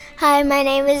Hi, my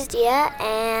name is Dia,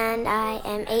 and I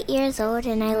am 8 years old,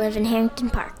 and I live in Harrington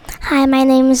Park. Hi, my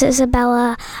name is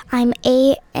Isabella. I'm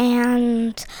 8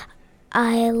 and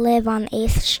I live on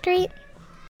 8th Street.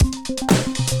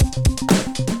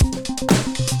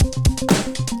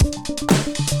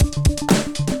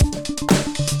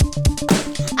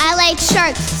 I like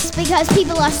sharks because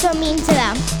people are so mean to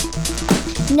them.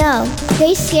 No,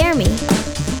 they scare me.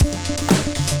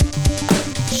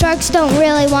 Sharks don't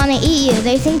really want to eat you.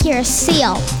 They think you're a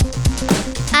seal.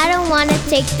 I don't want to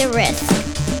take the risk.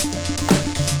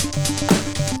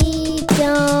 We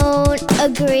don't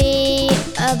agree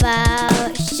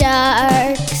about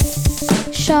sharks.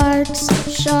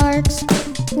 Sharks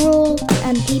rule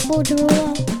and people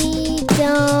drool. We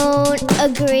don't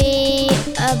agree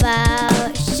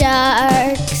about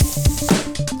sharks.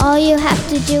 All you have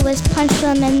to do is punch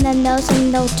them in the nose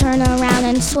and they'll turn around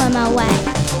and swim away.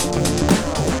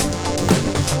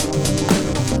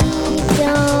 We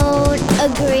don't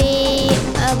agree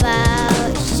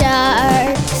about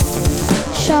sharks.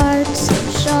 Sharks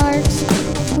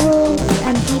rule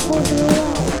and people drool.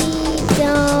 We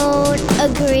don't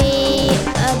agree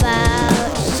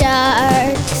about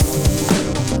sharks.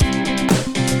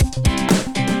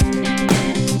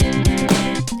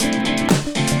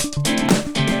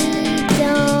 We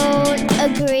don't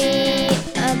agree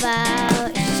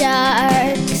about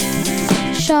sharks.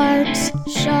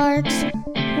 Sharks